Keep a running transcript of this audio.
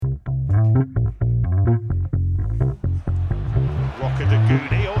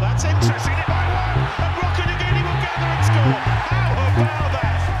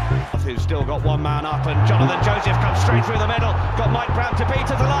got one man up and Jonathan Joseph comes straight through the middle. Got Mike Brown to beat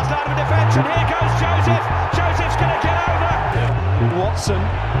at the last line of defence, and here goes Joseph. Joseph's going to get over. Watson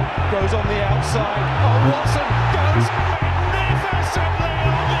goes on the outside. Oh, Watson goes magnificently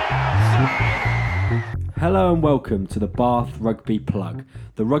on the outside. Hello and welcome to the Bath Rugby Plug,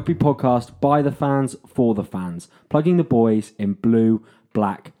 the rugby podcast by the fans for the fans, plugging the boys in blue,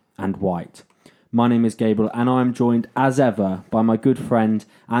 black and white. My name is Gabriel and I am joined as ever by my good friend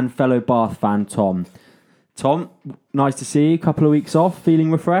and fellow Bath fan Tom. Tom, nice to see you. Couple of weeks off,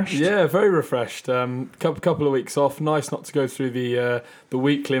 feeling refreshed? Yeah, very refreshed. Couple of weeks off. Nice not to go through the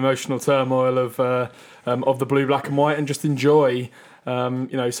weekly emotional turmoil of the blue, black and white, and just enjoy some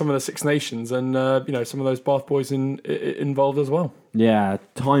of the Six Nations and some of those Bath boys involved as well. Yeah,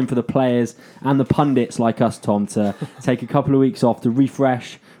 time for the players and the pundits like us, Tom, to take a couple of weeks off to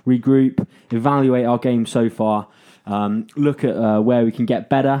refresh, regroup, evaluate our game so far, look at where we can get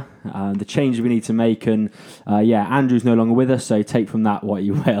better, the changes we need to make, and Andrew's no longer with us, so take from that what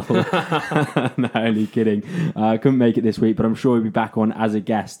you will. No, only kidding. Couldn't make it this week, but I'm sure he'll be back on as a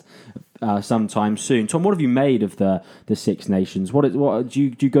guest sometime soon. Tom, what have you made of the Six Nations? What do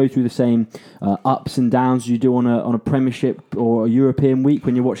you go through the same ups and downs you do on a Premiership or a European week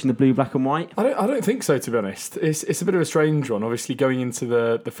when you're watching the blue, black and white? I don't think so, to be honest. It's a bit of a strange one. Obviously, going into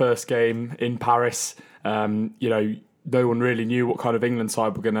the first game in Paris, no one really knew what kind of England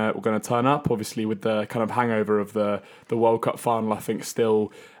side were gonna turn up. Obviously, with the kind of hangover of the World Cup final, I think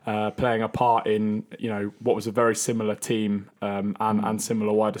still playing a part in what was a very similar team and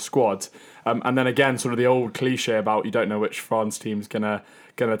similar wider squad. And then again, sort of the old cliche about you don't know which France team's gonna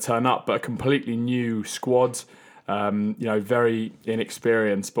turn up, but a completely new squad. Very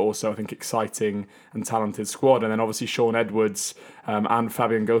inexperienced, but also I think exciting and talented squad. And then obviously Sean Edwards and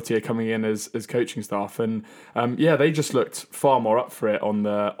Fabien Gaultier coming in as coaching staff, and they just looked far more up for it on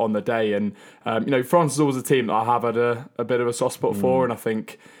the day. And France is always a team that I have had a bit of a soft spot for, and I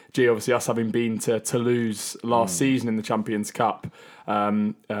think, obviously us having been to Toulouse last season in the Champions Cup,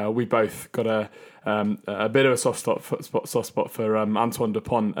 we both got a bit of a soft spot for Antoine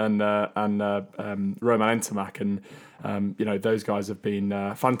Dupont and Romain Ntamack, and those guys have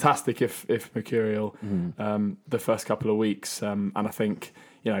been fantastic, if mercurial, the first couple of weeks, and I think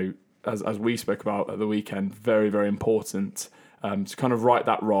as we spoke about at the weekend, very, very important to kind of right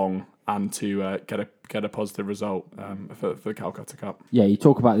that wrong and to get a positive result for the Calcutta Cup. Yeah, you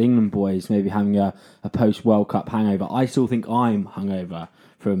talk about the England boys maybe having a post-World Cup hangover. I still think I'm hungover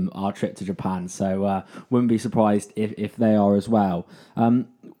from our trip to Japan, so wouldn't be surprised if they are as well.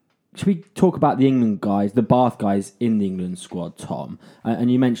 Should we talk about the England guys, the Bath guys in the England squad, Tom?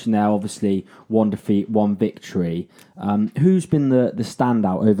 And you mentioned there, obviously, one defeat, one victory. Who's been the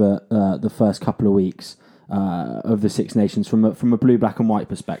standout over the first couple of weeks of the Six Nations from a blue, black and white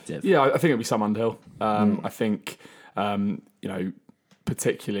perspective? Yeah, I think it'll be Sam Underhill. I think,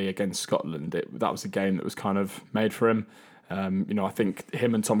 particularly against Scotland, that was a game that was kind of made for him. I think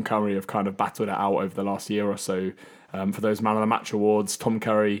him and Tom Curry have kind of battled it out over the last year or so for those Man of the Match awards. Tom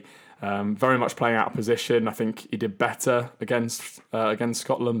Curry very much playing out of position. I think he did better against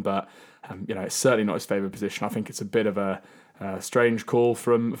Scotland, but it's certainly not his favourite position. I think it's a bit of a strange call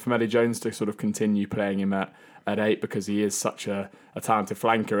from Eddie Jones to sort of continue playing him at 8, because he is such a talented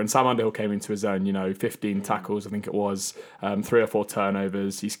flanker. And Sam Underhill came into his own, 15 tackles, I think it was, 3 or 4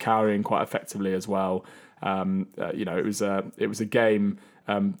 turnovers. He's carrying quite effectively as well. It was a game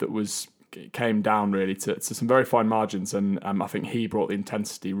that came down really to some very fine margins, and I think he brought the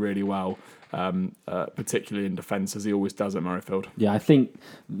intensity really well, particularly in defence, as he always does at Murrayfield. Yeah, I think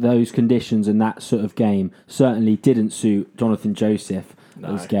those conditions and that sort of game certainly didn't suit Jonathan Joseph.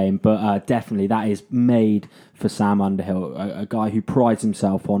 This game, but definitely that is made for Sam Underhill, a guy who prides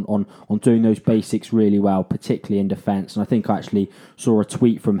himself on doing those basics really well, particularly in defence. And I think I actually saw a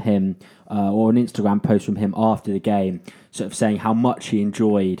tweet from him or an Instagram post from him after the game, sort of saying how much he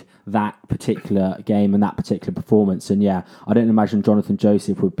enjoyed that particular game and that particular performance. And yeah, I don't imagine Jonathan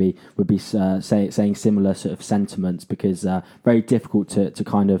Joseph would be saying similar sort of sentiments, because very difficult to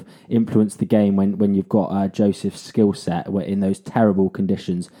kind of influence the game when you've got Joseph's skill set in those terrible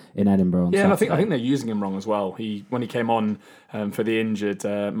conditions in Edinburgh on Saturday. And I think they're using him wrong as well. When he came on for the injured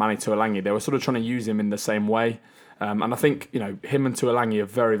Mani Tuolangi, they were sort of trying to use him in the same way. And I think him and Tuolangi are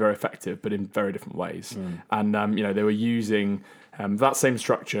very, very effective, but in very different ways. And they were using that same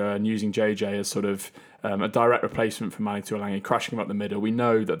structure and using JJ as sort of a direct replacement for Mani Tuolangi, crashing him up the middle. We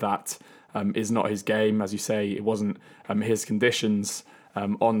know that is not his game, as you say. It wasn't his conditions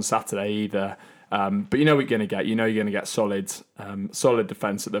on Saturday either. But you know what you're going to get. You're going to get solid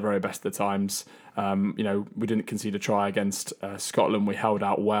defence at the very best of the times. We didn't concede a try against Scotland. We held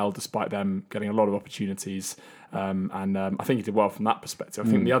out well despite them getting a lot of opportunities. I think he did well from that perspective. I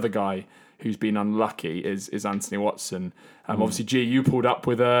think the other guy who's been unlucky is Anthony Watson. Obviously, you pulled up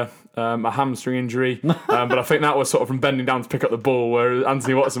with a hamstring injury, but I think that was sort of from bending down to pick up the ball, where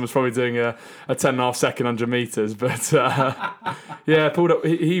Anthony Watson was probably doing a 10.5 second 100 metres. But pulled up.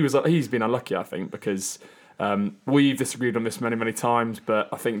 He's been unlucky, I think, because we've disagreed on this many, many times, but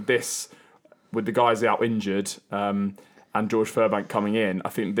I think this, with the guys out injured and George Furbank coming in, I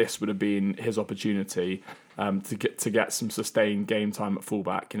think this would have been his opportunity to get some sustained game time at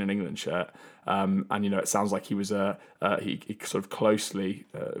fullback in an England shirt. It sounds like he was he sort of closely,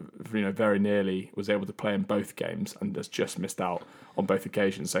 very nearly was able to play in both games and has just missed out on both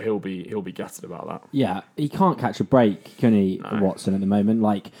occasions. So he'll be gutted about that. Yeah, he can't catch a break, can he, no. Watson, at the moment?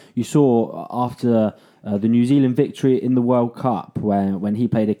 Like you saw after the New Zealand victory in the World Cup, when he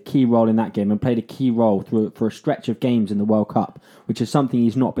played a key role in that game and played a key role for a stretch of games in the World Cup, which is something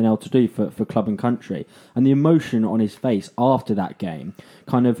he's not been able to do for club and country. And the emotion on his face after that game,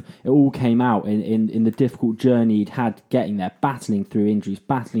 kind of, it all came out in the difficult journey he'd had getting there, battling through injuries,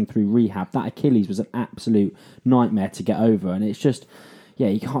 battling through rehab. That Achilles was an absolute nightmare to get over. And it's just, yeah,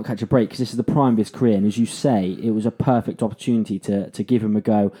 he can't catch a break because this is the prime of his career. And as you say, it was a perfect opportunity to give him a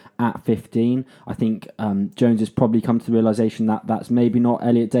go at 15. I think Jones has probably come to the realisation that that's maybe not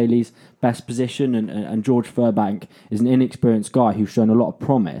Elliot Daly's best position, and George Furbank is an inexperienced guy who's shown a lot of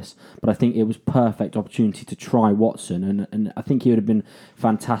promise, but I think it was perfect opportunity to try Watson, and I think he would have been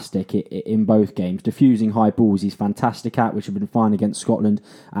fantastic in both games. Diffusing high balls he's fantastic at, which have been fine against Scotland,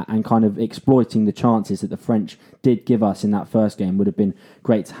 and kind of exploiting the chances that the French did give us in that first game would have been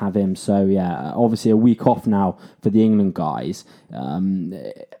great to have him. So yeah, obviously a week off now for the England guys.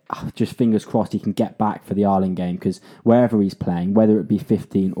 Just fingers crossed he can get back for the Ireland game, because wherever he's playing, whether it be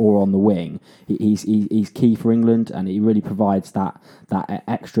 15 or on the wing, he's key for England, and he really provides that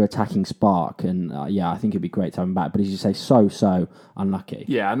extra attacking spark. And I think it'd be great to have him back. But as you say, so unlucky.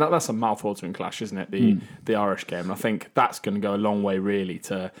 Yeah, and that's a mouth-watering clash, isn't it? The Irish game, and I think that's going to go a long way really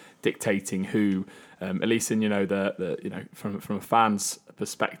to dictating who, at least in from a fan's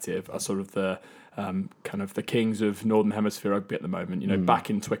perspective, are sort of the kind of the kings of Northern Hemisphere rugby at the moment. Back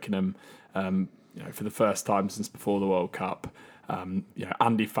in Twickenham, for the first time since before the World Cup.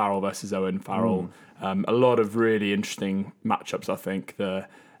 Andy Farrell versus Owen Farrell. A lot of really interesting matchups. I think the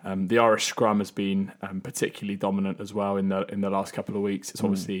Irish scrum has been particularly dominant as well in the last couple of weeks. It's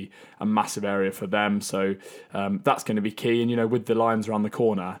obviously a massive area for them, so that's going to be key. And with the Lions around the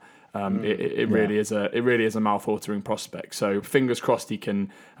corner, it really is a mouth-watering prospect. So fingers crossed he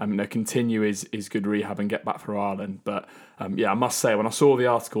can continue his good rehab and get back for Ireland. But I must say, when I saw the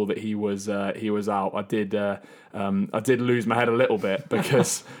article that he was out, I did lose my head a little bit,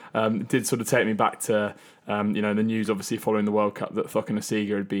 because it did sort of take me back to the news obviously following the World Cup that Thochan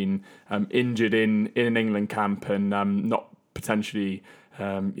Asiga had been injured in an England camp, and not potentially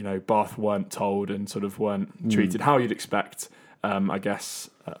Bath weren't told and sort of weren't treated how you'd expect. I guess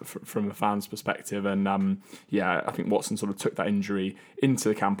from a fan's perspective, and I think Watson sort of took that injury into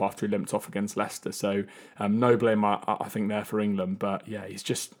the camp after he limped off against Leicester. So no blame, I think, there for England. But yeah, he's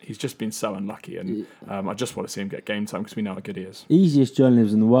just been so unlucky, and I just want to see him get game time because we know how good he is. Easiest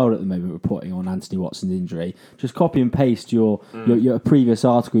journalism in the world at the moment reporting on Anthony Watson's injury. Just copy and paste your previous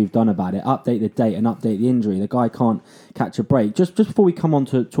article you've done about it, update the date and update the injury. The guy can't catch a break. Just before we come on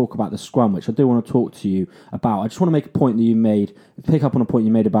to talk about the scrum, which I do want to talk to you about, I just want to make a point that you made, pick up on a point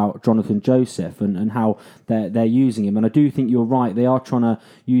you made about Jonathan Joseph and how they're using him. And I do think you're right. They are trying to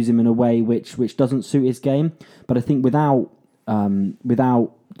use him in a way which doesn't suit his game. But I think without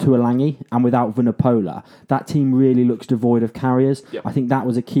Tuolangi and without Vunipola, that team really looks devoid of carriers. Yep. I think that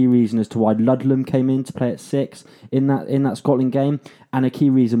was a key reason as to why Ludlam came in to play at 6 in that Scotland game, and a key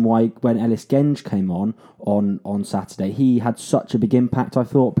reason why when Ellis Genge came on Saturday, he had such a big impact, I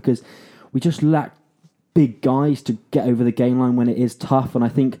thought, because we just lacked big guys to get over the game line when it is tough, and I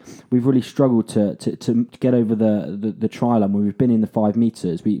think we've really struggled to get over the try line when we've been in the 5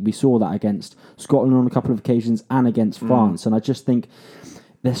 metres. We saw that against Scotland on a couple of occasions and against France, and I just think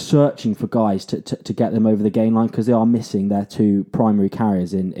they're searching for guys to get them over the game line, because they are missing their 2 primary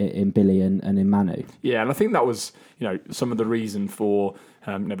carriers in Billy and in Manu. Yeah, and I think that was some of the reason for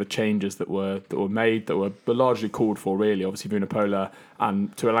the changes that were made, that were largely called for, really. Obviously Vunipola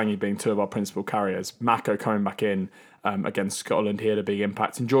and Tuolangi being 2 of our principal carriers. Mako coming back in against Scotland, he had a big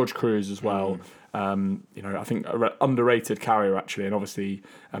impact, and George Cruz as well. I think underrated carrier actually, and obviously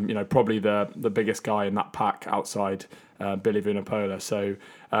probably the biggest guy in that pack outside Billy Vunipola. So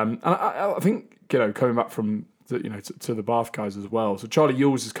and I think coming back from to the Bath guys as well. So Charlie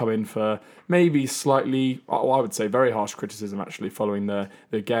Ewels has come in for maybe slightly, I would say, very harsh criticism actually following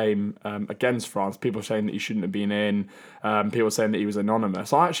the game against France. People saying that he shouldn't have been in. People saying that he was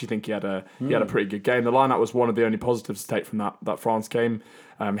anonymous. I actually think he had a pretty good game. The lineup was one of the only positives to take from that France game.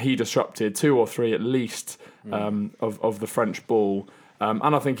 He disrupted 2 or 3 at least of the French ball,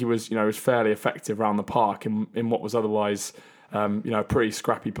 and I think he was fairly effective around the park in what was otherwise a pretty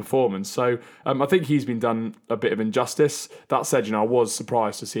scrappy performance. So I think he's been done a bit of injustice. That said, I was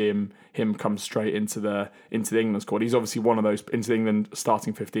surprised to see him come straight into the England squad. He's obviously one of those into the England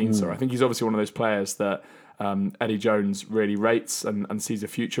starting 15. So I think he's obviously one of those players that Eddie Jones really rates and sees a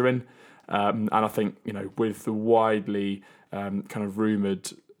future in. And I think with the widely kind of rumoured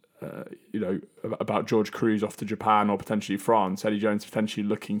about George Cruz off to Japan or potentially France, Eddie Jones potentially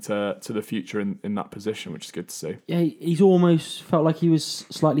looking to the future in that position, which is good to see. Yeah, he's almost felt like he was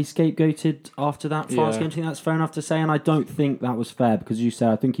slightly scapegoated after that France game. I think that's fair enough to say, and I don't think that was fair because you said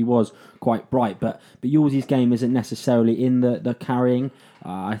I think he was quite bright, but Ewells's game isn't necessarily in the carrying.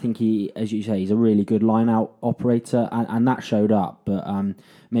 I think he, as you say, he's a really good line-out operator, and that showed up, but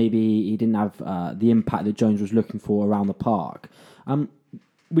maybe he didn't have the impact that Jones was looking for around the park.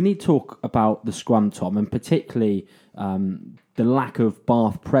 We need to talk about the scrum, Tom, and particularly the lack of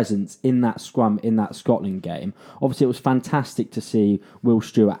Bath presence in that scrum in that Scotland game. Obviously, it was fantastic to see Will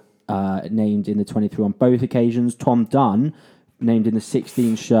Stewart named in the 23 on both occasions. Tom Dunn named in the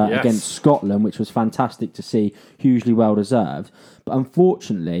 16 shirt against Scotland, which was fantastic to see, hugely well deserved. But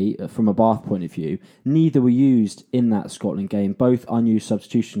unfortunately, from a Bath point of view, neither were used in that Scotland game. Both unused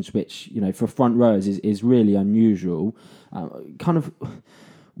substitutions, which for front rowers is really unusual.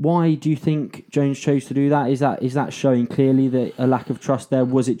 Why do you think Jones chose to do that? Is that showing clearly that a lack of trust there?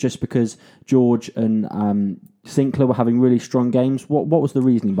 Was it just because George and Sinclair were having really strong games? What was the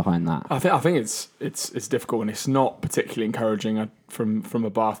reasoning behind that? I think it's difficult and it's not particularly encouraging from a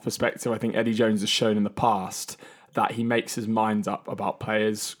Bath perspective. I think Eddie Jones has shown in the past that he makes his mind up about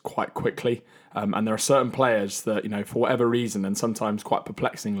players quite quickly. And there are certain players that, for whatever reason, and sometimes quite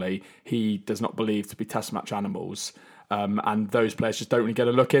perplexingly, he does not believe to be test match animals. And those players just don't really get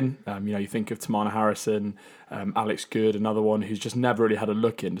a look in. You think of Tamana Harrison, Alex Good, another one who's just never really had a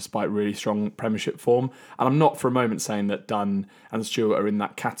look in despite really strong Premiership form. And I'm not for a moment saying that Dunn and Stewart are in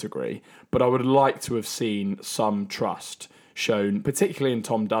that category, but I would like to have seen some trust shown, particularly in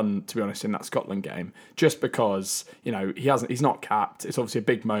Tom Dunn, to be honest, in that Scotland game, just because he's not capped. It's obviously a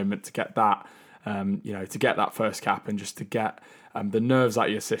big moment to get that. To get that first cap and just to get the nerves out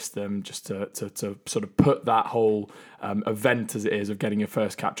of your system, just to sort of put that whole event as it is of getting your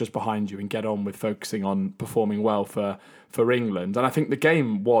first cap just behind you and get on with focusing on performing well for England. And I think the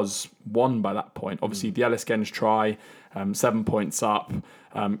game was won by that point. Obviously, the Ellis Genge try, 7 points up,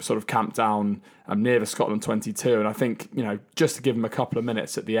 sort of camped down near the Scotland 22. And I think, just to give him a couple of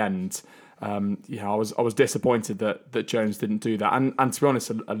minutes at the end, I was disappointed that Jones didn't do that, and to be honest,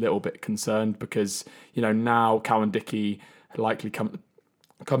 a little bit concerned because now Cowan Dickey likely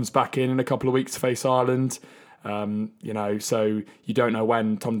comes back in a couple of weeks to face Ireland, so you don't know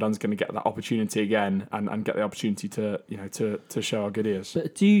when Tom Dunn's going to get that opportunity again and get the opportunity to show how good he is.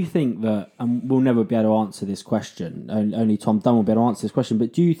 But do you think that, and we'll never be able to answer this question, only Tom Dunn will be able to answer this question,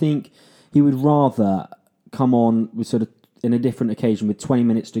 but do you think he would rather come on with sort of in a different occasion with 20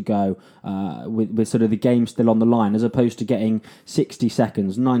 minutes to go, with sort of the game still on the line, as opposed to getting 60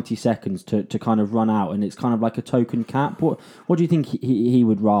 seconds, 90 seconds to kind of run out, and it's kind of like a token cap? What do you think he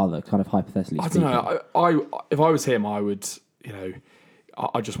would rather, kind of hypothetically speaking? I don't know. If I was him, I would,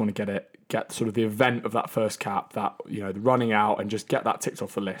 I just want to get sort of the event of that first cap, that the running out, and just get that ticked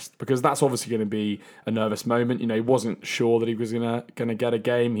off the list, because that's obviously going to be a nervous moment. He wasn't sure that he was going to get a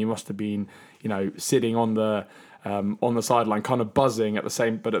game. He must have been sitting on the sideline, kind of buzzing at the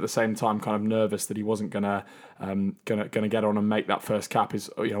same time, kind of nervous that he wasn't gonna get on and make that first cap.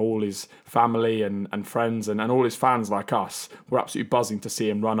 All his family and friends and all his fans like us were absolutely buzzing to see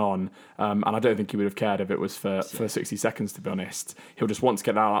him run on. And I don't think he would have cared if it was for 60 seconds. To be honest, he'll just want to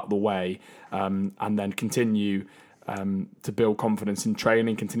get that out of the way and then continue to build confidence in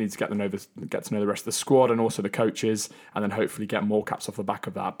training, continue to get to know the rest of the squad and also the coaches, and then hopefully get more caps off the back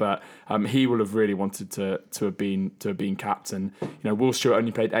of that. But he will have really wanted to have been capped. And Will Stewart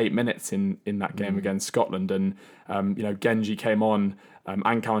only played 8 minutes in that game against Scotland, and Genge came on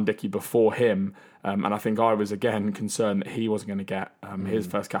and Cowan Dickey before him, and I think I was again concerned that he wasn't going to get his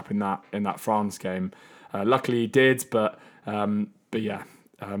first cap in that France game. Luckily he did, but yeah.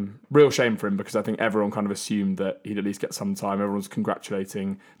 Real shame for him, because I think everyone kind of assumed that he'd at least get some time. Everyone's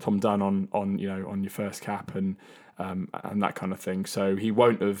congratulating Tom Dunn on your first cap, and and that kind of thing. So he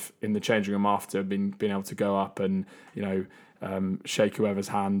won't have, in the changing room after, been able to go up and, shake whoever's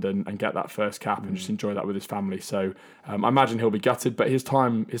hand and get that first cap and just enjoy that with his family. So I imagine he'll be gutted, but his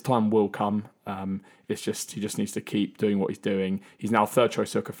time will come. He just needs to keep doing what he's doing. He's now third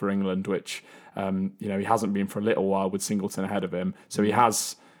choice hooker for England, which he hasn't been for a little while with Singleton ahead of him. So he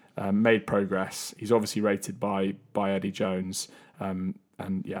has made progress. He's obviously rated by Eddie Jones. And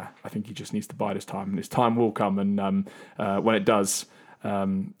I think he just needs to bide his time, and his time will come. And when it does,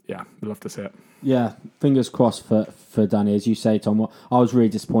 we'd love to see it. Yeah, fingers crossed for Danny. As you say, Tom, I was really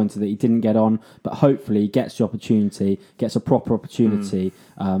disappointed that he didn't get on, but hopefully he gets the opportunity, gets a proper opportunity,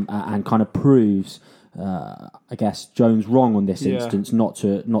 and kind of proves, I guess, Jones wrong on this instance, not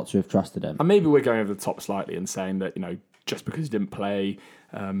to have trusted him. And maybe we're going over the top slightly and saying that, just because he didn't play,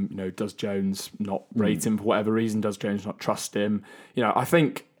 does Jones not rate him for whatever reason? Does Jones not trust him? I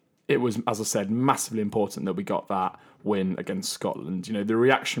think it was, as I said, massively important that we got that win against Scotland. The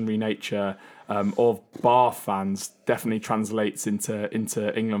reactionary nature of Bath fans definitely translates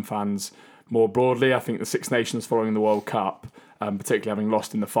into England fans more broadly. I think the Six Nations following the World Cup, particularly having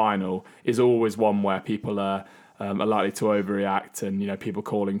lost in the final, is always one where people are likely to overreact, and people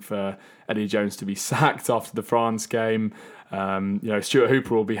calling for Eddie Jones to be sacked after the France game. Stuart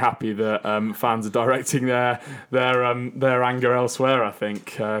Hooper will be happy that fans are directing their anger elsewhere, I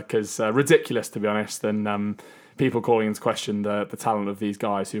think, because ridiculous, to be honest, and people calling into question the talent of these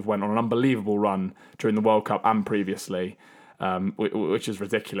guys who've went on an unbelievable run during the World Cup and previously, which is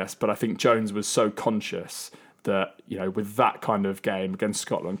ridiculous. But I think Jones was so conscious that, with that kind of game against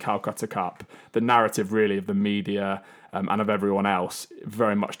Scotland, Calcutta Cup, the narrative really of the media and of everyone else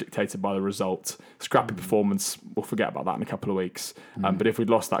very much dictated by the result. Scrappy performance, we'll forget about that in a couple of weeks. But if we'd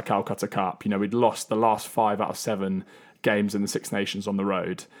lost that Calcutta Cup, we'd lost the last 5 out of 7 games in the Six Nations on the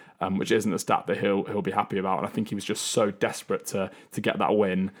road, which isn't a stat that he'll be happy about. And I think he was just so desperate to get that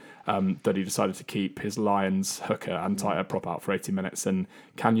win that he decided to keep his Lions hooker and tighter prop out for 80 minutes. And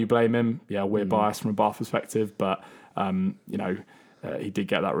can you blame him? Yeah, we're biased from a Bath perspective, but he did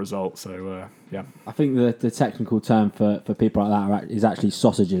get that result. So I think the technical term for people like that is actually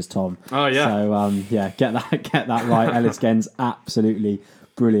sausages, Tom. Oh yeah. So get that right. Ellis Gen's absolutely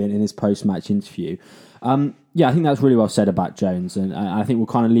brilliant in his post-match interview. I think that's really well said about Jones, and I think we'll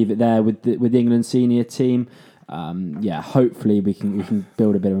kind of leave it there with the England senior team. Hopefully we can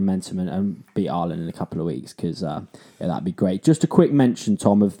build a bit of momentum and beat Ireland in a couple of weeks, because that'd be great. Just a quick mention,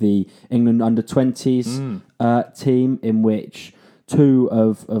 Tom, of the England under-20s team, in which 2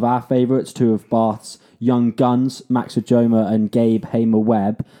 of our favourites, 2 of Bath's young guns, Max Ojoma and Gabe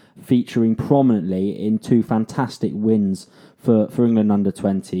Hamer-Webb, featuring prominently in 2 fantastic wins for England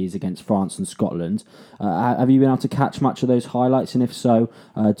under-20s against France and Scotland. Have you been able to catch much of those highlights? And if so,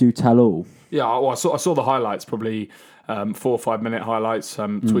 do tell all. Yeah, well, I saw the highlights, probably 4 or 5 minute highlights,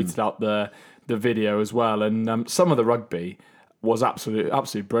 tweeted out the video as well. And some of the rugby was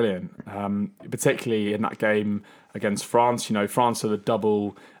absolutely brilliant, particularly in that game against France. France are the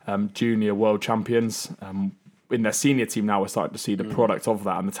double junior world champions. In their senior team now, we're starting to see the product of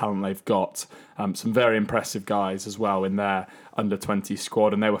that and the talent they've got. Some very impressive guys as well in their under-20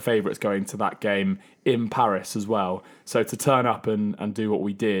 squad, and they were favourites going to that game in Paris as well. So to turn up and do what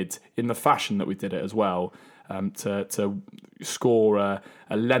we did in the fashion that we did it as well, to score a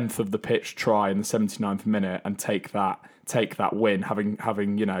length of the pitch try in the 79th minute and take that win, having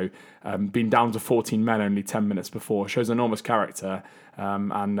been down to 14 men only 10 minutes before, shows enormous character.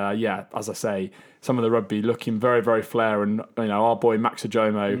 As I say, some of the rugby looking very, very flair, and our boy Max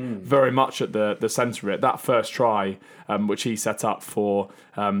Ojoma very much at the centre of it. That first try, which he set up for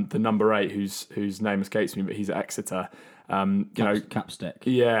the number 8, whose name escapes me, but he's at Exeter. Capstick.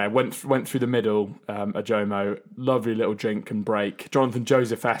 Yeah, went through the middle. Ojoma, lovely little drink and break, Jonathan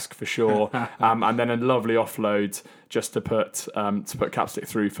Joseph-esque for sure, and then a lovely offload just to put Capstick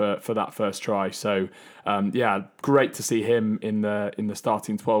through for that first try. So great to see him in the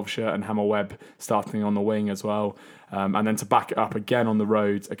starting 12 shirt, and Hamer-Webb starting on the wing as well, and then to back it up again on the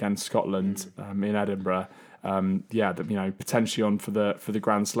road against Scotland in Edinburgh. Potentially on for the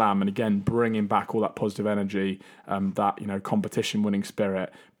Grand Slam, and again bringing back all that positive energy, that competition winning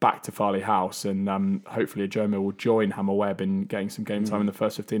spirit back to Farleigh House, and hopefully Ojoma will join Hamer-Webb in getting some game time in the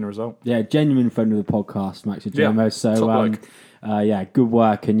first 15 result. Yeah, genuine friend of the podcast, Max Ojoma. Good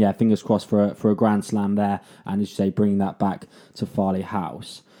work, and fingers crossed for a Grand Slam there, and as you say, bringing that back to Farleigh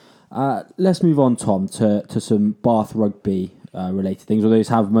House. Let's move on, Tom, to some Bath rugby related things, although these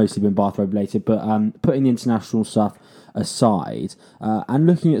have mostly been Bath rugby related, but putting the international stuff aside and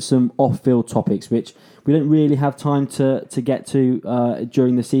looking at some off-field topics which we don't really have time to get to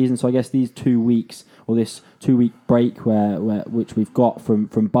during the season. So I guess these 2 weeks or this 2-week break which we've got from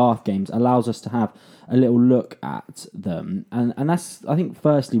Bath games allows us to have a little look at them, and that's, I think,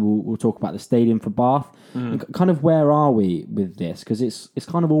 firstly we'll talk about the stadium for Bath. And kind of where are we with this, because it's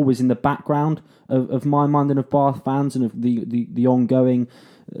kind of always in the background of my mind and of Bath fans and of the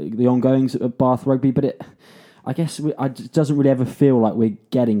ongoings of Bath Rugby, but it doesn't really ever feel like we're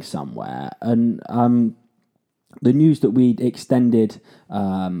getting somewhere. And the news that we'd extended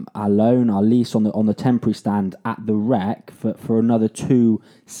our lease on the temporary stand at the Rec for another 2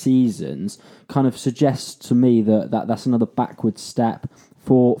 seasons kind of suggests to me that's another backward step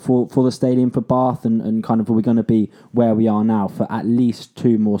for the stadium for Bath, and kind of are we going to be where we are now for at least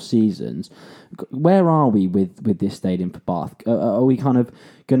 2 more seasons? Where are we with this stadium for Bath? Are we kind of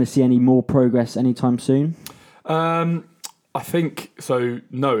going to see any more progress anytime soon? I think so.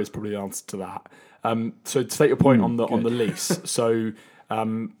 No is probably the answer to that. So to take your point on the lease, so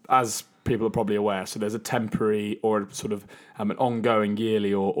as people are probably aware, so there's a temporary or sort of an ongoing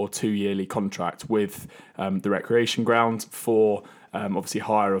yearly or 2 yearly contract with the recreation ground for obviously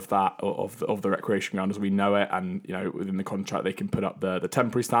hire of that of the recreation ground as we know it, and within the contract they can put up the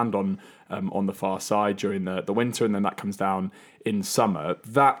temporary stand on the far side during the winter, and then that comes down in summer.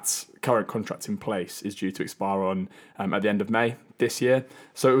 That current contract in place is due to expire on at the end of May this year.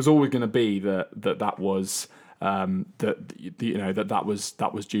 So it was always going to be that was that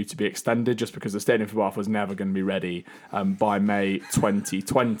was due to be extended, just because the stadium for Bath was never going to be ready by May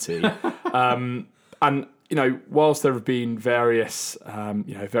 2020. And whilst there have been various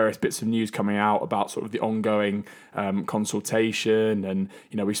bits of news coming out about sort of the ongoing consultation, and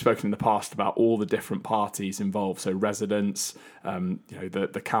we've spoken in the past about all the different parties involved, so residents,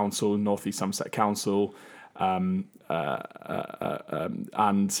 the council, North East Somerset Council, and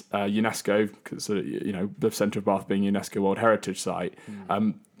UNESCO, because the centre of Bath being UNESCO World Heritage Site.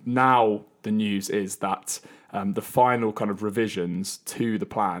 Now the news is that the final kind of revisions to the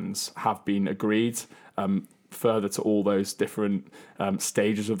plans have been agreed, further to all those different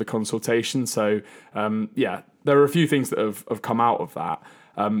stages of the consultation. So there are a few things that have come out of that.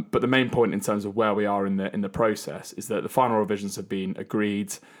 But the main point in terms of where we are in the process is that the final revisions have been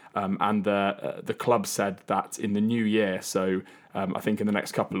agreed, and the club said that in the new year, so I think in the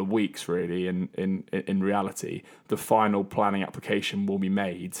next couple of weeks, really, in reality, the final planning application will be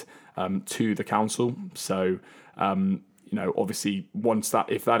made to the council. So obviously,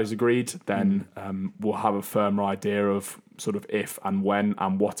 if that is agreed, then we'll have a firmer idea of sort of if and when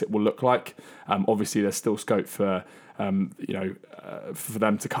and what it will look like. Obviously, there's still scope for for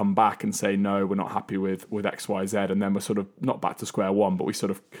them to come back and say, no, we're not happy with X, Y, Z, and then we're sort of not back to square one, but we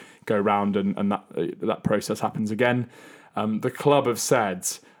sort of go round and that process happens again. The club have said,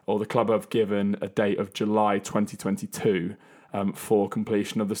 or the club have given a date of July 2022 for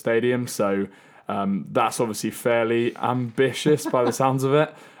completion of the stadium. So that's obviously fairly ambitious by the sounds of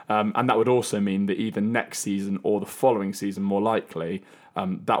it. And that would also mean that either next season or the following season, more likely,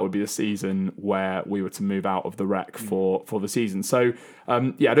 that would be the season where we were to move out of the Rec for the season. So, I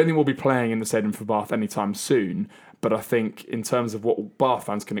don't think we'll be playing in the stadium for Bath anytime soon. But I think in terms of what Bath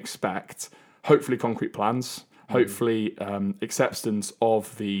fans can expect, hopefully concrete plans, hopefully acceptance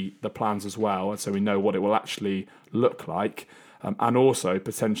of the plans as well, and so we know what it will actually look like. And also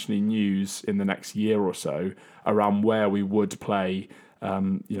potentially news in the next year or so around where we would play,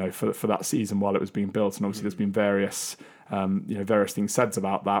 for that season while it was being built. And obviously there's been various things said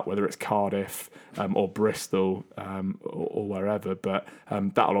about that, whether it's Cardiff or Bristol or wherever. But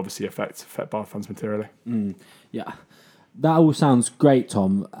that'll obviously affect Bath fans materially. Yeah. That all sounds great,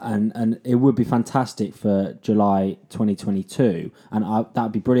 Tom, and it would be fantastic for July 2022, and that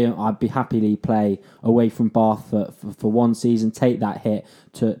would be brilliant. I'd be happily play away from Bath for one season, take that hit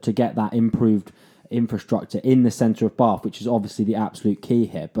to get that improved infrastructure in the centre of Bath, which is obviously the absolute key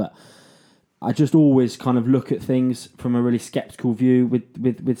here. But I just always kind of look at things from a really sceptical view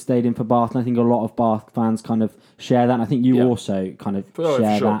with Stadium for Bath, and I think a lot of Bath fans kind of share that, and I think you also kind of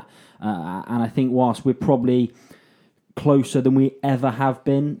share that. And I think whilst we're probably closer than we ever have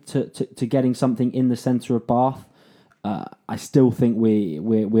been to getting something in the centre of Bath, I still think we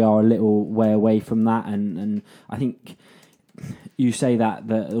are a little way away from that, and I think you say that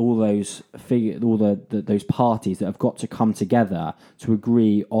all those those parties that have got to come together to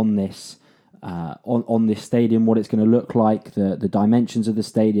agree on this on this stadium, what it's going to look like, the dimensions of the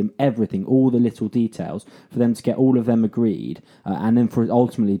stadium, everything, all the little details, for them to get all of them agreed, and then for it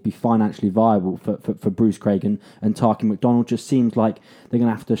ultimately be financially viable for Bruce Craig and Tarky McDonald, just seems like they're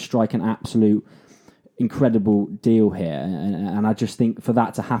going to have to strike an absolute incredible deal here. And I just think for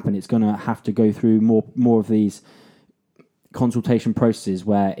that to happen, it's going to have to go through more of these consultation processes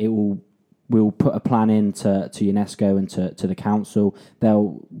where it will we'll put a plan in to UNESCO and to the council.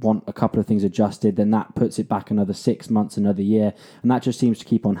 They'll want a couple of things adjusted, then that puts it back another 6 months, another year, and that just seems to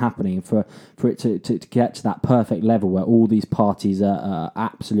keep on happening. For it to get to that perfect level where all these parties are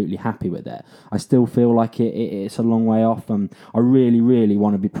absolutely happy with it, I still feel like it's a long way off. I really, really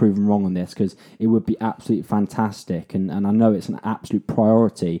want to be proven wrong on this, because it would be absolutely fantastic, and I know it's an absolute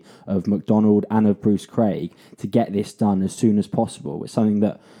priority of McDonald and of Bruce Craig to get this done as soon as possible. It's something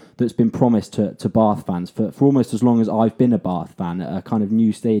that's been promised to Bath fans for almost as long as I've been a Bath fan, a kind of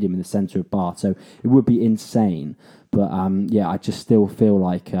new stadium in the centre of Bath. So it would be insane. But I just still feel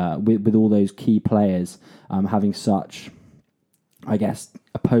like with all those key players having such, I guess,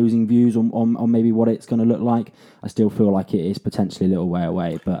 opposing views on maybe what it's going to look like, I still feel like it is potentially a little way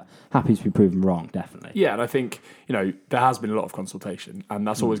away, but happy to be proven wrong, definitely. Yeah, and I think, there has been a lot of consultation, and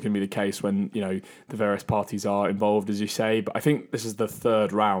that's always going to be the case when, the various parties are involved, as you say. But I think this is the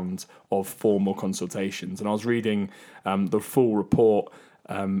third round of formal consultations, and I was reading the full report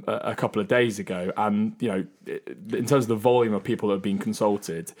a couple of days ago, and, in terms of the volume of people that have been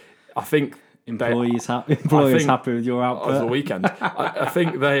consulted, I think Employees happy with your output over the weekend. I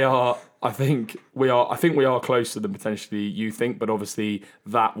think they are. I think we are closer than potentially you think, but obviously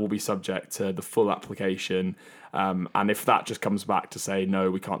that will be subject to the full application. And if that just comes back to say no,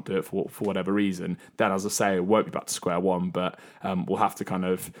 we can't do it for whatever reason, then, as I say, it won't be back to square one. But we'll have to kind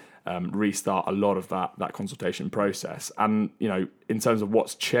of restart a lot of that consultation process. And in terms of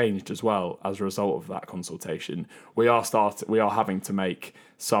what's changed as well as a result of that consultation, we are having to make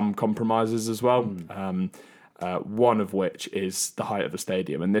some compromises as well. One of which is the height of the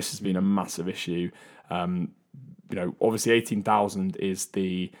stadium, and this has been a massive issue. Obviously 18,000 is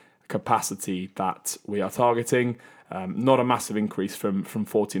the capacity that we are targeting. Not a massive increase from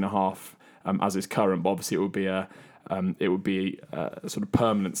 14.5 as is current, but obviously it would be sort of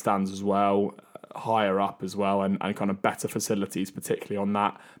permanent stands as well, higher up as well, and kind of better facilities, particularly on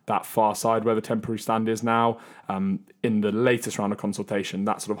that far side where the temporary stand is now. In the latest round of consultation,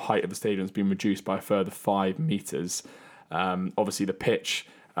 that sort of height of the stadium has been reduced by a further 5 metres. Obviously, the pitch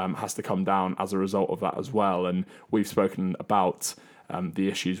has to come down as a result of that as well, and we've spoken about the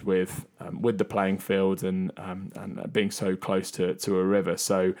issues with the playing field and being so close to a river.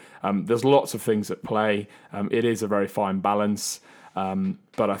 So there's lots of things at play. It is a very fine balance,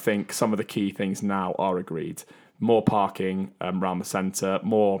 but I think some of the key things now are agreed. More parking around the centre,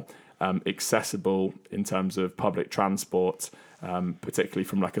 more accessible in terms of public transport, particularly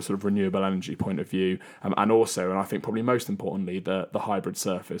from like a sort of renewable energy point of view, and also, and I think probably most importantly, the hybrid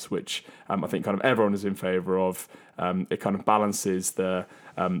surface, which I think kind of everyone is in favour of. It kind of balances the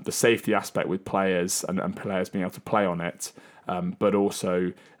safety aspect with players and players being able to play on it, but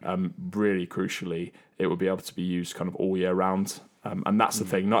also really crucially, it will be able to be used kind of all year round. And that's the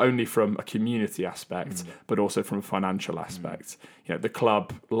thing, not only from a community aspect, but also from a financial aspect. The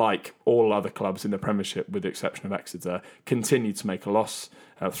club, like all other clubs in the Premiership, with the exception of Exeter, continued to make a loss,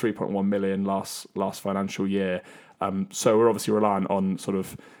 3.1 million last financial year. So we're obviously reliant on sort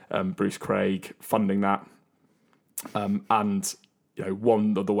of Bruce Craig funding that. And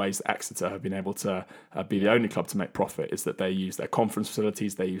one of the ways that Exeter have been able to be the only club to make profit is that they use their conference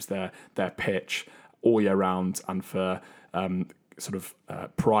facilities, they use their pitch all year round, and for sort of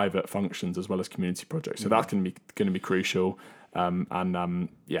private functions as well as community projects. So that's going to be crucial.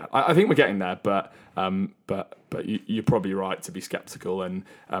 I think we're getting there, but you're probably right to be sceptical. And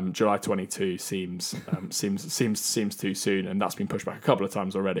July 22 seems too soon, and that's been pushed back a couple of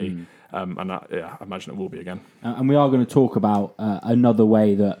times already. I imagine it will be again. And we are going to talk about another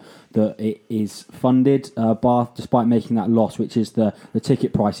way that it is funded, Bath, despite making that loss, which is the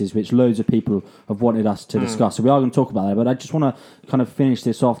ticket prices, which loads of people have wanted us to discuss. So we are going to talk about that. But I just want to kind of finish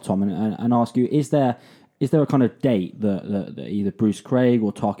this off, Tom, and ask you: Is there a kind of date that either Bruce Craig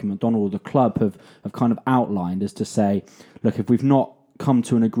or Tarky McDonald or the club have kind of outlined as to say, look, if we've not come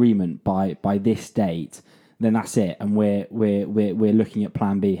to an agreement by this date, then that's it, and we're looking at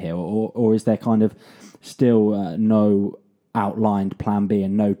Plan B here, or is there kind of still no outlined Plan B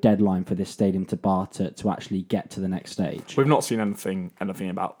and no deadline for this stadium to Bath to actually get to the next stage? We've not seen anything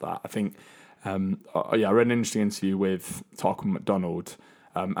about that. I think I read an interesting interview with Tarky McDonald,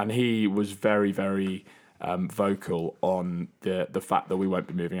 and he was very, very vocal on the fact that we won't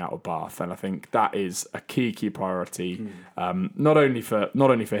be moving out of Bath, and I think that is a key priority, not only for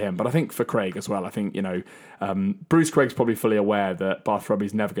him, but I think for Craig as well. I think Bruce Craig's probably fully aware that Bath Rugby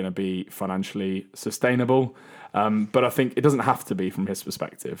is never going to be financially sustainable, but I think it doesn't have to be from his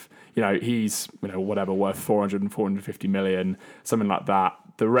perspective. He's whatever worth 400 and 450 million, something like that.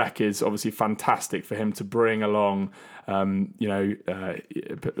 The Rec is obviously fantastic for him to bring along,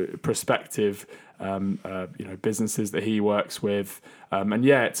 prospective, businesses that he works with, and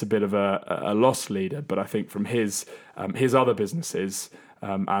it's a bit of a loss leader. But I think from his other businesses,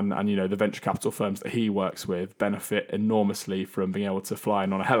 and the venture capital firms that he works with benefit enormously from being able to fly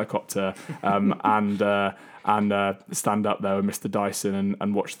in on a helicopter and stand up there with Mr. Dyson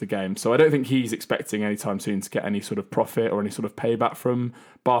and watch the game. So I don't think he's expecting anytime soon to get any sort of profit or any sort of payback from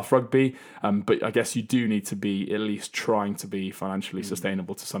Bath Rugby. But I guess you do need to be at least trying to be financially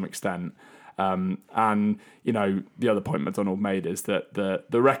sustainable to some extent. And the other point McDonald made is that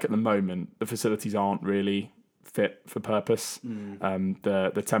the Rec at the moment, the facilities aren't really fit for purpose.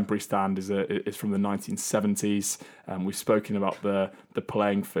 The temporary stand is from the 1970s. We've spoken about the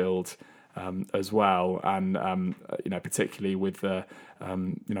playing field as well, and particularly with the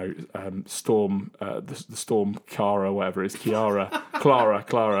Storm, the Storm Cara, whatever it is,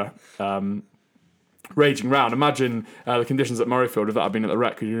 Clara. Raging round. Imagine the conditions at Murrayfield if that had been at the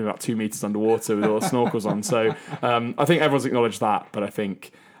Rec, because you're about 2 meters underwater with all the snorkels on. So I think everyone's acknowledged that, but I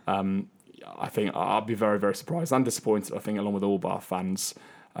think I'll be very, very surprised and disappointed, I think, along with all Bath fans,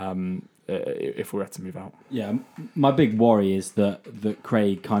 if we had to move out. Yeah, my big worry is that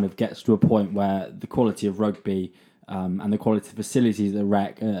Craig kind of gets to a point where the quality of rugby and the quality of facilities at the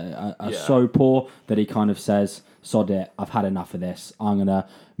Rec are so poor that he kind of says, sod it, I've had enough of this. I'm going to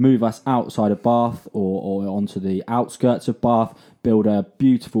move us outside of Bath or onto the outskirts of Bath, build a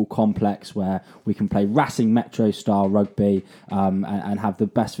beautiful complex where we can play Racing Metro style rugby and have the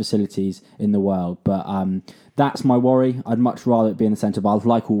best facilities in the world. But that's my worry. I'd much rather it be in the centre of Bath,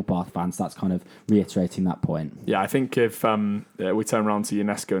 like all Bath fans. That's kind of reiterating that point. Yeah, I think if we turn around to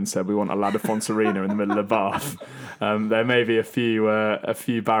UNESCO and said we want a La Défense Arena in the middle of Bath, there may be a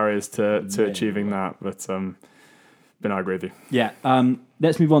few barriers to achieving that, but I agree with you. Yeah,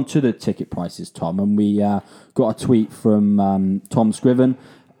 let's move on to the ticket prices, Tom. And we got a tweet from Tom Scriven,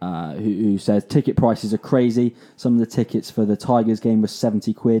 who says ticket prices are crazy. Some of the tickets for the Tigers game were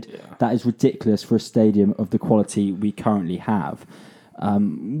 70 quid. Yeah. That is ridiculous for a stadium of the quality we currently have.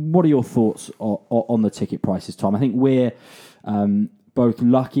 What are your thoughts on the ticket prices, Tom? I think we're both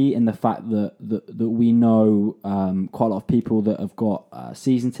lucky in the fact that we know quite a lot of people that have got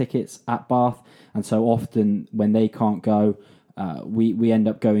season tickets at Bath, and so often when they can't go, we end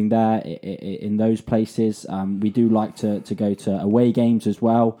up going there in those places. We do like to go to away games as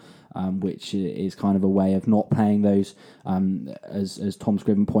well, which is kind of a way of not paying those, as Tom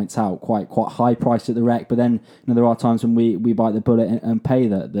Scriven points out, quite high price at the Rec. But then there are times when we bite the bullet and pay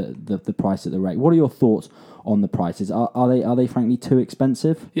the price at the Rec. What are your thoughts on the prices? Are they frankly too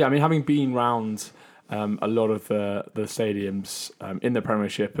expensive? Yeah, I mean, having been round a lot of the stadiums in the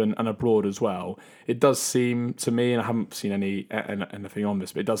Premiership and abroad as well, it does seem to me, and I haven't seen anything on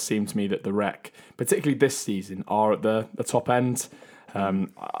this, but it does seem to me that the Rec, particularly this season, are at the top end.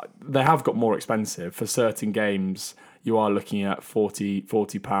 They have got more expensive for certain games. You are looking at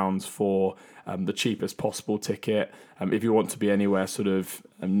 £40 for the cheapest possible ticket. If you want to be anywhere sort of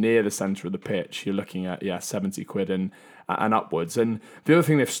near the centre of the pitch, you're looking at 70 quid and upwards. And the other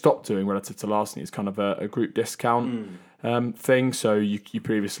thing they've stopped doing relative to last year is kind of a group discount thing. So you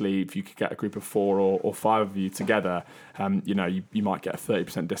previously, if you could get a group of 4 or 5 of you together, you might get a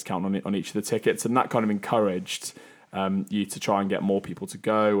 30% discount on each of the tickets, and that kind of encouraged you to try and get more people to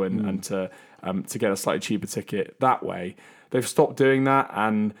go and to get a slightly cheaper ticket that way. They've stopped doing that,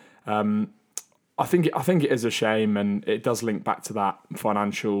 and I think it is a shame, and it does link back to that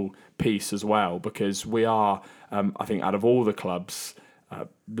financial piece as well, because we are, I think, out of all the clubs,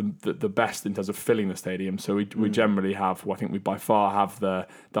 the best in terms of filling the stadium. So we generally have, I think we by far have the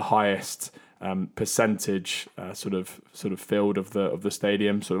highest percentage sort of filled of the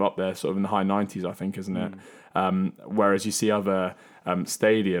stadium, sort of up there, sort of in the high 90s, I think, isn't it? Whereas you see other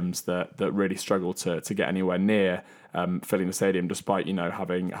stadiums that really struggle to get anywhere near filling the stadium, despite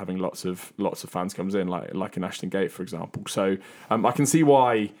having lots of fans comes in, like in Ashton Gate, for example. So I can see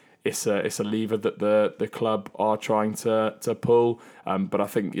why it's a lever that the club are trying to pull, but I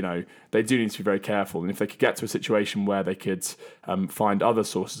think they do need to be very careful. And if they could get to a situation where they could find other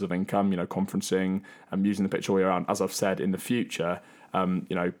sources of income, conferencing, using the pitch all year round, as I've said, in the future,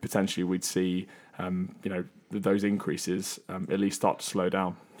 potentially we'd see those increases at least start to slow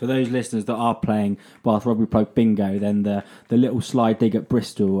down. For those listeners that are playing Bath Rugby Club bingo, then the little slide dig at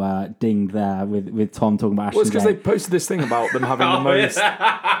Bristol dinged there with Tom talking about Ashton. Well, it's because they posted this thing about them having the most.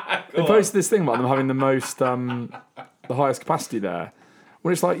 They posted this thing about them having the most, the highest capacity there.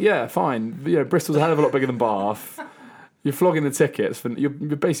 When it's like, yeah, fine. Bristol's a hell of a lot bigger than Bath. You're flogging the tickets. You're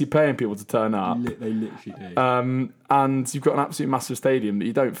basically paying people to turn up. They literally do. And you've got an absolute massive stadium that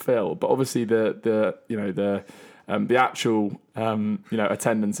you don't fill. But obviously the actual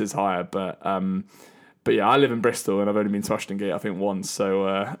attendance is higher. But yeah, I live in Bristol and I've only been to Ashton Gate I think once.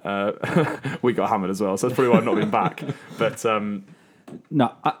 So we got hammered as well. So that's probably why I've not been back. But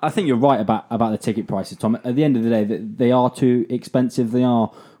no, I think you're right about the ticket prices, Tom. At the end of the day, they are too expensive. They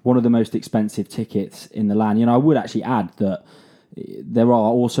are one of the most expensive tickets in the land. I would actually add that there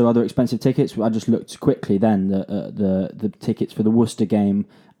are also other expensive tickets. I just looked quickly then the tickets for the Worcester game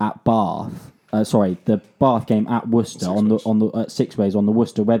at Bath. The Bath game at Worcester on the Six Ways on the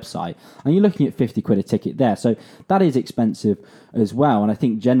Worcester website, and you're looking at £50 a ticket there. So that is expensive as well. And I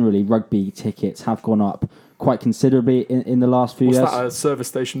think generally rugby tickets have gone up quite considerably in the last few years. What's that, a service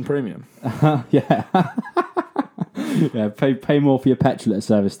station premium? Yeah. Yeah, pay more for your petrol at a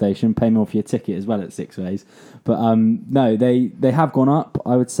service station, pay more for your ticket as well at Six Ways. But no, they have gone up,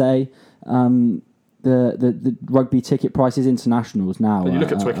 I would say. The rugby ticket prices, internationals now, you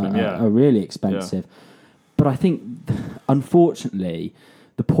look at Twickenham, are really expensive. Yeah. But I think, unfortunately,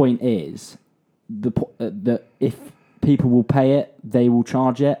 the point is that if people will pay it, they will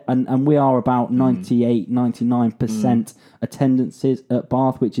charge it. And we are about 98, 99% attendances at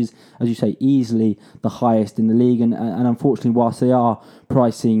Bath, which is, as you say, easily the highest in the league. And unfortunately, whilst they are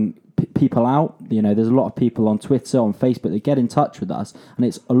pricing people out, there's a lot of people on Twitter, on Facebook that get in touch with us,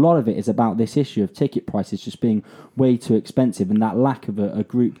 and a lot of it is about this issue of ticket prices just being way too expensive and that lack of a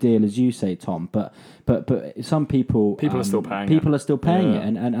group deal, as you say, Tom. But some people are still paying. People are still paying it,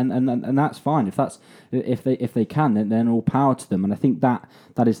 and that's fine. If they can, then all power to them. And I think that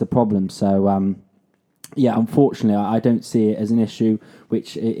is the problem. So. Yeah, unfortunately, I don't see it as an issue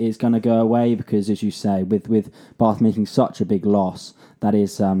which is going to go away because, as you say, with Bath making such a big loss, that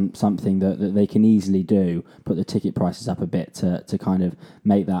is something that they can easily do, put the ticket prices up a bit to kind of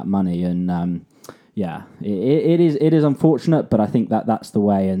make that money. And it is unfortunate, but I think that's the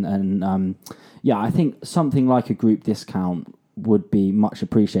way. And I think something like a group discount would be much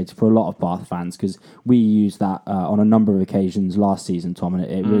appreciated for a lot of Bath fans because we used that on a number of occasions last season, Tom, and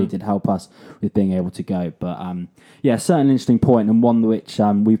it really did help us with being able to go. But certainly an interesting point and one which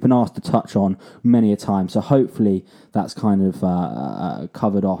we've been asked to touch on many a time. So hopefully that's kind of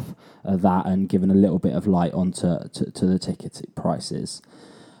covered off that and given a little bit of light onto the ticket prices.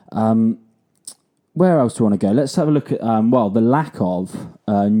 Where else do you want to go? Let's have a look at the lack of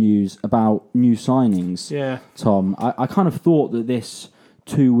news about new signings. Yeah, Tom, I kind of thought that this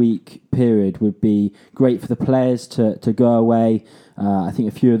 2-week period would be great for the players to go away. I think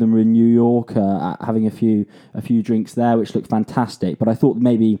a few of them were in New York, having a few drinks there, which looked fantastic. But I thought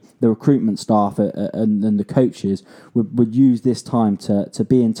maybe the recruitment staff and the coaches would use this time to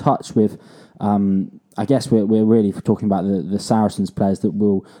be in touch with. I guess we're really talking about the Saracens players that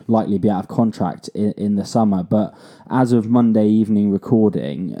will likely be out of contract in the summer. But as of Monday evening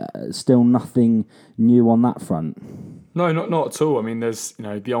recording, still nothing new on that front. No, not at all. I mean, there's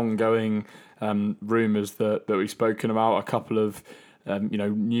the ongoing rumours that we've spoken about. A couple of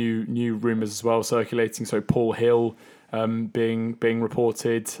new rumours as well circulating. So Paul Hill being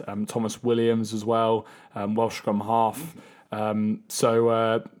reported, Thomas Williams as well, Welsh scrum half.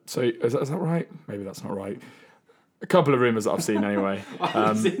 So is that right? Maybe that's not right. A couple of rumours that I've seen anyway. I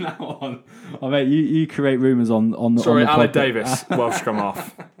haven't seen that one. I mean, you create rumours on. Sorry, on the Aled Davis, Welsh scrum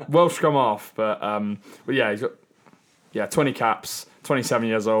half. But yeah, he's got 20 caps, 27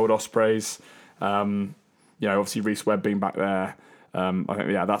 years old, Ospreys. Obviously Reece Webb being back there. I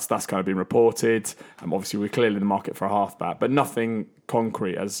think that's kind of been reported. Obviously we're clearly in the market for a halfback, but nothing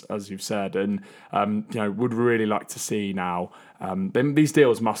concrete as you've said. And would really like to see now. Then these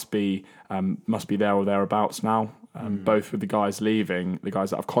deals must be there or thereabouts now. Both with the guys leaving, the guys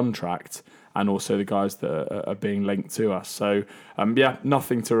that have contract, and also the guys that are being linked to us. So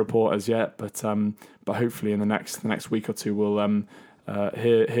nothing to report as yet, but hopefully in the next week or two we'll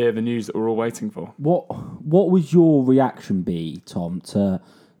hear the news that we're all waiting for. What would your reaction be, Tom, to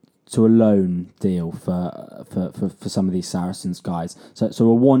a loan deal for some of these Saracens guys? So a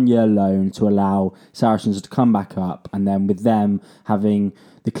 1-year loan to allow Saracens to come back up, and then with them having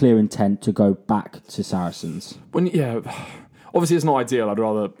the clear intent to go back to Saracens. obviously it's not ideal. I'd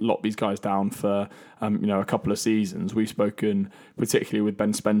rather lock these guys down for a couple of seasons. We've spoken particularly with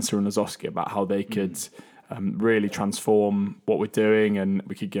Ben Spencer and Lozowski about how they could really transform what we're doing, and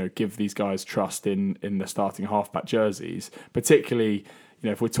we could give these guys trust in the starting halfback jerseys, particularly.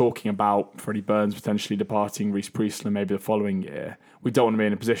 If we're talking about Freddie Burns potentially departing, Reece Priestland maybe the following year, we don't want to be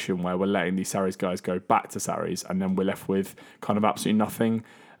in a position where we're letting these Sarries guys go back to Sarries and then we're left with kind of absolutely nothing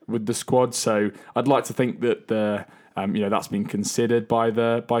with the squad. So I'd like to think that that's been considered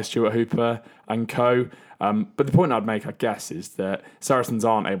by Stuart Hooper and co. But the point I'd make, I guess, is that Saracens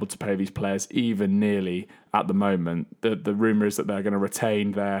aren't able to pay these players even nearly at the moment. The rumour is that they're going to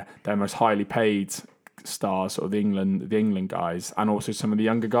retain their most highly paid stars, sort of the England guys, and also some of the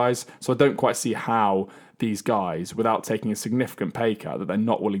younger guys. So I don't quite see how these guys, without taking a significant pay cut that they're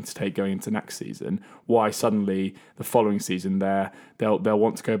not willing to take going into next season, why suddenly the following season they'll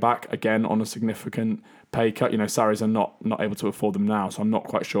want to go back again on a significant pay cut. Sarries are not able to afford them now, so I'm not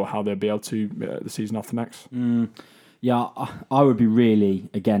quite sure how they'll be able to the season after next. Yeah, I would be really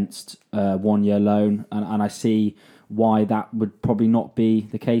against 1 year loan, and I see why that would probably not be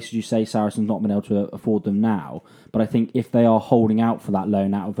the case. As you say, Saracens not been able to afford them now. But I think if they are holding out for that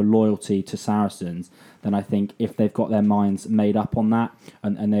loan out of a loyalty to Saracens, then I think if they've got their minds made up on that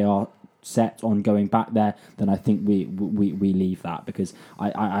and they are set on going back there, then I think we leave that, because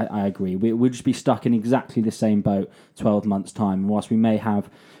I agree. We'll just be stuck in exactly the same boat 12 months' time. And whilst we may have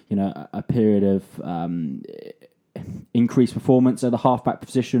a period of increased performance at the halfback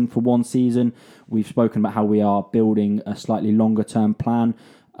position for one season, we've spoken about how we are building a slightly longer term plan,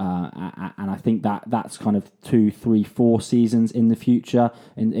 and I think that's kind of 2, 3, 4 seasons in the future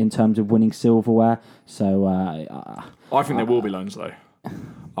in terms of winning silverware. So I think there will be loans though.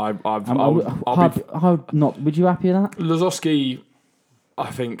 Would you happy with that? Lozowski,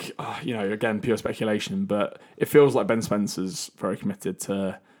 I think again pure speculation, but it feels like Ben Spencer's very committed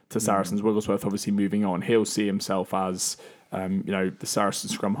to Saracens. Wigglesworth obviously moving on. He'll see himself as the Saracen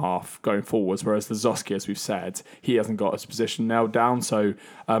scrum half going forwards, whereas the Lozowski, as we've said, he hasn't got his position nailed down. So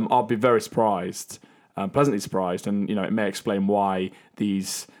I'll be very surprised, pleasantly surprised, and it may explain why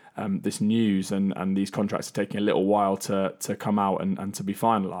these this news and these contracts are taking a little while to come out and to be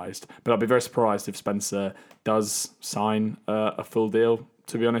finalised. But I'll be very surprised if Spencer does sign a full deal,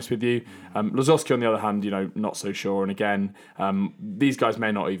 to be honest with you. Lozowski, on the other hand, not so sure. And again, these guys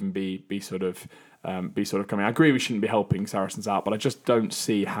may not even be sort of coming. I agree we shouldn't be helping Saracens out, but I just don't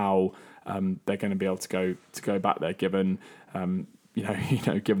see how they're going to be able to go back there, given given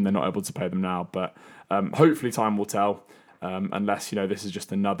they're not able to pay them now. But hopefully time will tell. Unless this is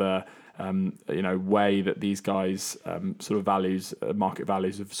just another way that these guys sort of values, market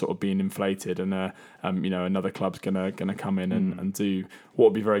values have sort of been inflated, and another club's gonna come in and do what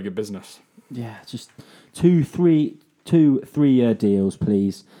would be very good business. Yeah, just 2-3-year deals,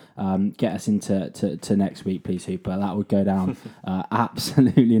 please. Get us into next week, please, Hooper. That would go down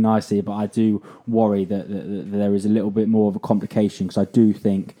absolutely nicely. But I do worry that there is a little bit more of a complication, because I do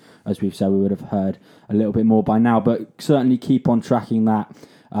think, as we've said, we would have heard a little bit more by now. But certainly keep on tracking that,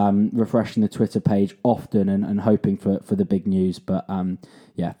 refreshing the Twitter page often and hoping for the big news. But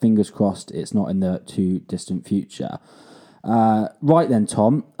fingers crossed it's not in the too distant future. Right then,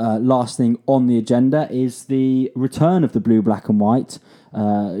 Tom, last thing on the agenda is the return of the blue, black and white,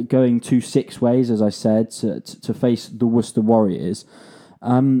 going to Six Ways, as I said, to face the Worcester Warriors.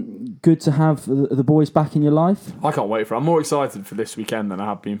 Good to have the boys back in your life. I can't wait for it. I'm more excited for this weekend than I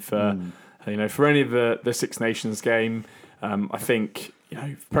have been for for any of the Six Nations game. I think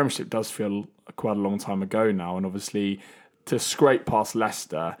Premiership does feel quite a long time ago now, and obviously to scrape past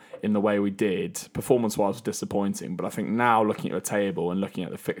Leicester in the way we did, performance-wise, was disappointing. But I think now, looking at the table and looking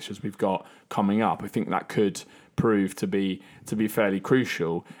at the fixtures we've got coming up, I think that could prove to be fairly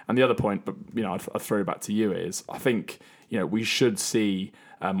crucial. And the other point, but I'd throw back to you, is I think we should see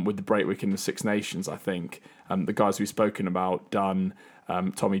with the break week in the Six Nations, I think the guys we've spoken about, Dunn,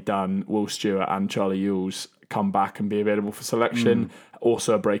 Tommy Dunn, Will Stewart and Charlie Ewells, come back and be available for selection.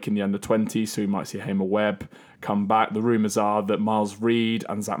 Also a break in the under-20s, so we might see Hamer Webb come back. The rumours are that Miles Reed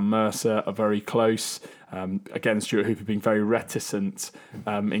and Zach Mercer are very close. Again, Stuart Hooper being very reticent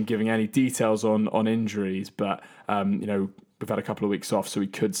in giving any details on injuries, but we've had a couple of weeks off, so we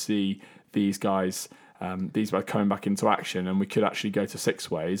could see these guys coming back into action, and we could actually go to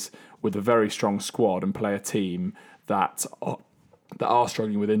Six Ways with a very strong squad and play a team that are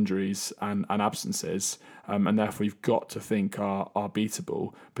struggling with injuries and absences, and therefore you've got to think are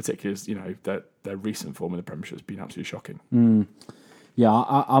beatable, particularly as their recent form in the Premiership has been absolutely shocking. Yeah,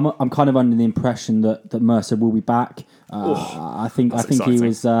 I'm kind of under the impression that Mercer will be back. I think exciting. he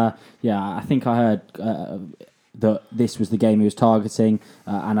was. I think I heard that this was the game he was targeting,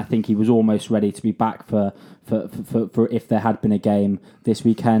 and I think he was almost ready to be back for if there had been a game this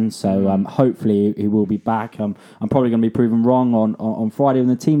weekend. So hopefully he will be back. I'm probably going to be proven wrong on Friday when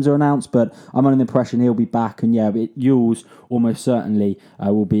the teams are announced, but I'm under the impression he'll be back. And Yules almost certainly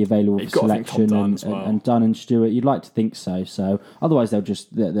will be available for selection, and Dunn and Stewart. You'd like to think so. So otherwise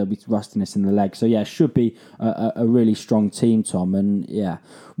they'll be rustiness in the leg. So yeah, should be a really strong team, Tom. And yeah,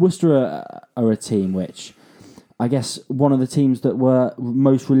 Worcester are a team which, I guess, one of the teams that were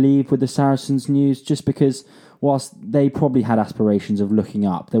most relieved with the Saracens news, just because whilst they probably had aspirations of looking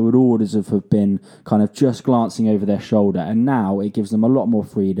up, there would orders have been kind of just glancing over their shoulder, and now it gives them a lot more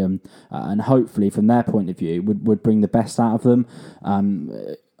freedom, and hopefully from their point of view would bring the best out of them.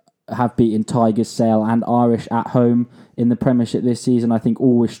 Have beaten Tigers, Sale and Irish at home in the Premiership this season. I think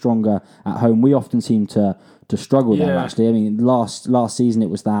always stronger at home. We often seem to struggle there, actually. I mean, last season it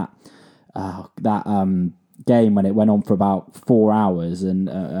was that game when it went on for about 4 hours and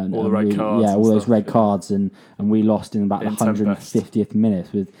all the red cards, all those red cards, and we lost in about the 150th minute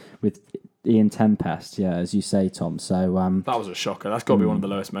with Ian Tempest, as you say, Tom. So that was a shocker. That's got to be one of the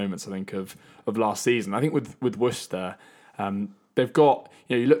lowest moments, I think, of last season. I think with Worcester, they've got,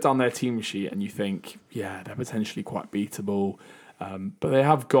 you look down their team sheet and you think, they're potentially quite beatable, but they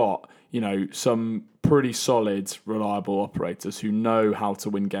have got some pretty solid, reliable operators who know how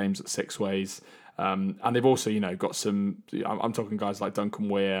to win games at six ways. And they've also, got some, I'm talking guys like Duncan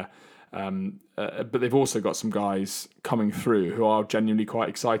Weir, but they've also got some guys coming through who are genuinely quite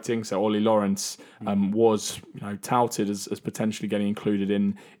exciting. So Ollie Lawrence was, touted as potentially getting included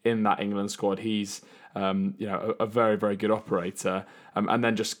in that England squad. He's, a very, very good operator. And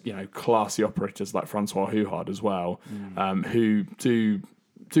then just, classy operators like Francois Huhard as well, who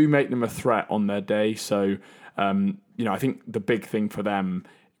do make them a threat on their day. So, I think the big thing for them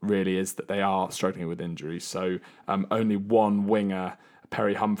really is that they are struggling with injuries. So only one winger,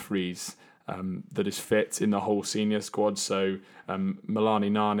 Perry Humphreys, that is fit in the whole senior squad. So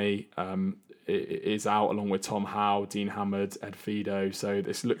Milani Nani is out along with Tom Howe, Dean Hammond, Ed Fido. So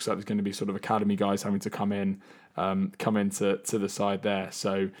this looks like there's going to be sort of academy guys having to come into the side there.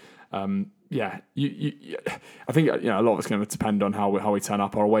 So I think a lot of it's going to depend on how we turn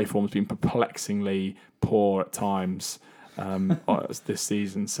up. Our away form's been perplexingly poor at times this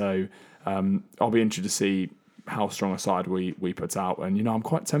season, so I'll be interested to see how strong a side we put out. And I'm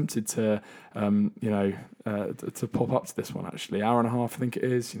quite tempted to to pop up to this one, actually. Hour and a half I think it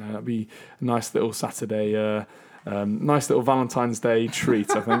is. That'd be a nice little Saturday, nice little Valentine's Day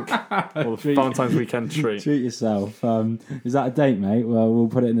treat, I think. Or Valentine's weekend treat. Treat yourself. Is that a date, mate? Well, we'll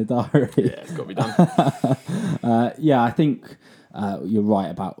put it in the diary. Yeah, it's got to be done. I think you're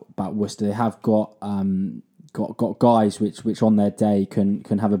right about Worcester. They have got guys which on their day can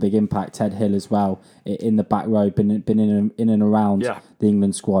have a big impact. Ted Hill as well in the back row, been in and around the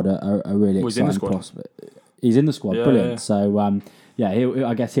England squad, a really exciting prospect. He's in the squad, brilliant. Yeah. So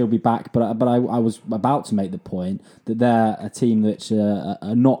I guess he'll be back. But I was about to make the point that they're a team that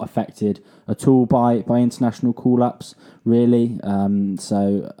are not affected at all by international call-ups, really.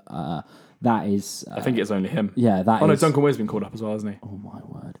 That is... I think it's only him. Yeah, that is... no, Duncan Weir's been called up as well, hasn't he? Oh, my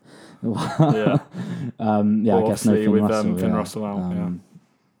word. I guess no Finn Russell. Finn Russell out,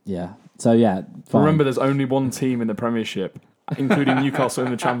 So, fine. Remember, there's only one team in the Premiership, including Newcastle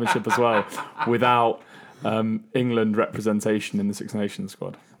in the Championship as well, without England representation in the Six Nations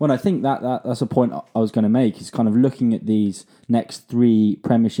squad. Well, I think that's a point I was going to make, is kind of looking at these next 3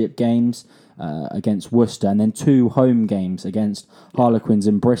 Premiership games against Worcester and then 2 home games against Harlequins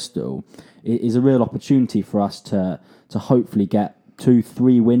and Bristol. It is a real opportunity for us to hopefully get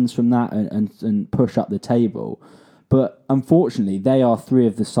 2-3 wins from that and push up the table. But unfortunately, they are 3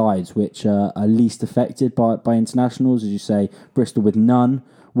 of the sides which are least affected by internationals, as you say. Bristol with none,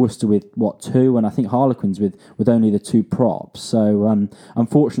 Worcester with 2, and I think Harlequins with only the 2 props. So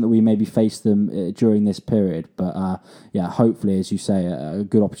unfortunately, we maybe face them during this period. But hopefully, as you say, a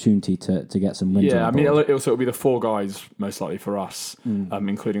good opportunity to get some wins. Yeah, I mean, it'll be the 4 guys most likely for us,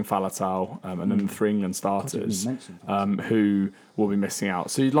 including Faletau, and then the 3 England starters who will be missing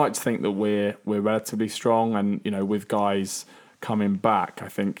out. So you'd like to think that we're relatively strong, and with guys coming back, I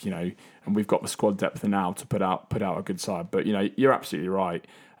think and we've got the squad depth now to put out a good side. But you're absolutely right.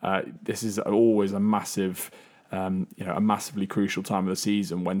 This is always a massive, a massively crucial time of the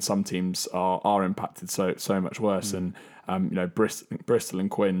season when some teams are impacted so much worse. And Bristol and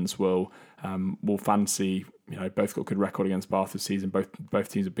Quins will fancy. Both got a good record against Bath this season. Both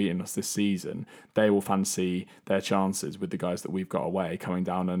teams have beaten us this season. They will fancy their chances with the guys that we've got away, coming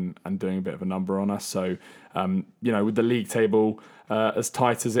down and doing a bit of a number on us. So, with the league table as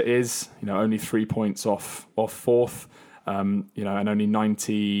tight as it is, only 3 points off fourth, and only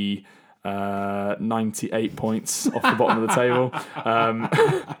 98 points off the bottom of the table.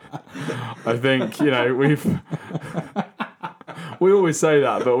 I think we always say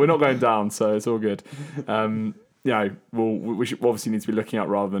that, but we're not going down, so it's all good. We should obviously need to be looking up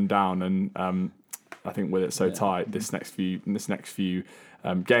rather than down, and I think with it so tight, this next few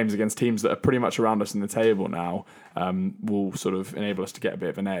games against teams that are pretty much around us in the table now will sort of enable us to get a bit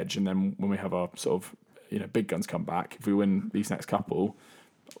of an edge, and then when we have our sort of big guns come back, if we win these next couple,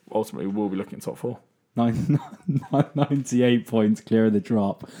 ultimately we'll be looking at top four. 98 points clear of the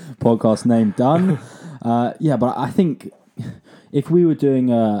drop. Podcast name done. But I think if we were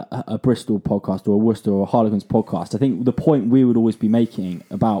doing a Bristol podcast or a Worcester or a Harlequins podcast, I think the point we would always be making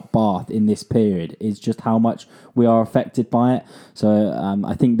about Bath in this period is just how much we are affected by it. So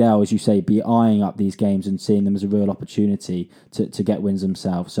I think they'll, as you say, be eyeing up these games and seeing them as a real opportunity to get wins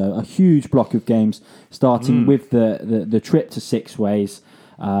themselves. So a huge block of games starting with the trip to Six Ways.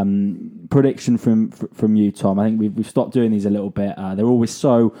 Prediction from you, Tom. I think we've stopped doing these a little bit. They're always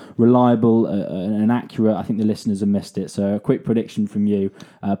so reliable and accurate. I think the listeners have missed it. So a quick prediction from you: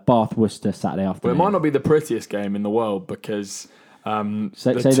 Bath Worcester Saturday afternoon. Well, it might not be the prettiest game in the world because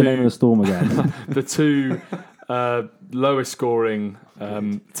say the name of the Storm again. The two lowest scoring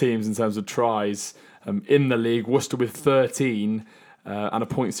teams in terms of tries in the league: Worcester with 13 and a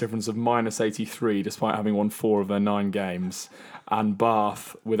points difference of -83, despite having won 4 of their 9 games. And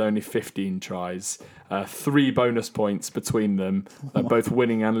Bath with only 15 tries, 3 bonus points between them, both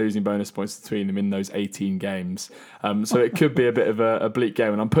winning and losing bonus points between them in those 18 games. So it could be a bit of a bleak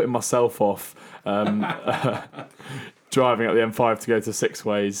game, and I'm putting myself off driving up the M5 to go to Six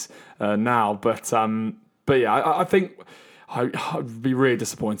Ways now. But yeah, I think I'd be really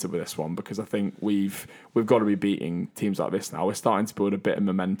disappointed with this one because I think we've got to be beating teams like this now. We're starting to build a bit of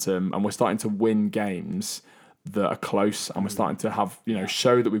momentum, and we're starting to win games that are close, and we're starting to have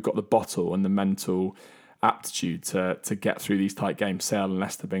show that we've got the bottle and the mental aptitude to get through these tight games. Sale and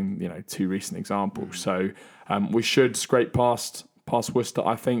Leicester being 2 recent examples. So we should scrape past Worcester,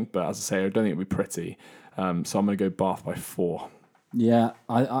 I think, but as I say, I don't think it'll be pretty. So I'm going to go Bath by 4. Yeah,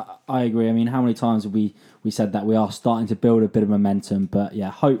 I agree. I mean, how many times have we said that we are starting to build a bit of momentum? But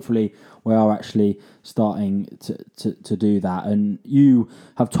yeah, hopefully we are actually starting to do that. And you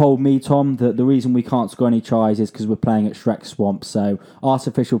have told me, Tom, that the reason we can't score any tries is because we're playing at Shrek Swamp. So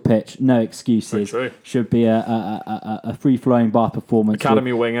artificial pitch, no excuses. Should be a free-flowing Bath performance.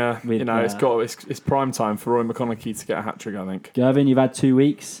 Academy winger. It's prime time for Roy McConaughey to get a hat-trick, I think. Gervin, you've had 2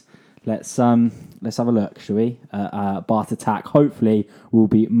 weeks. Let's have a look, shall we? Bath attack hopefully will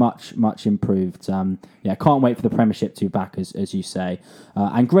be much improved. Can't wait for the Premiership to be back, as you say.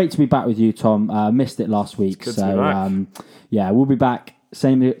 And great to be back with you, Tom. Missed it last week, so we'll be back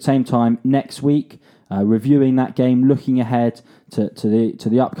same time next week, reviewing that game, looking ahead to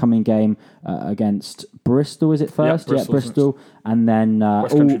the upcoming game against Bristol. Is it first? Yeah, Bristol, and then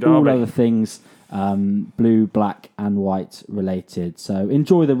all other things. Blue, black and white related. So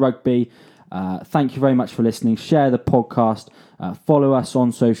enjoy the rugby. Thank you very much for listening. Share the podcast. Follow us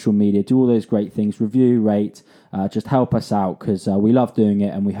on social media. Do all those great things. Review, rate. Just help us out because we love doing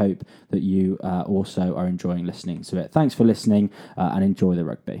it, and we hope that you also are enjoying listening to it. Thanks for listening and enjoy the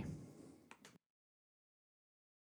rugby.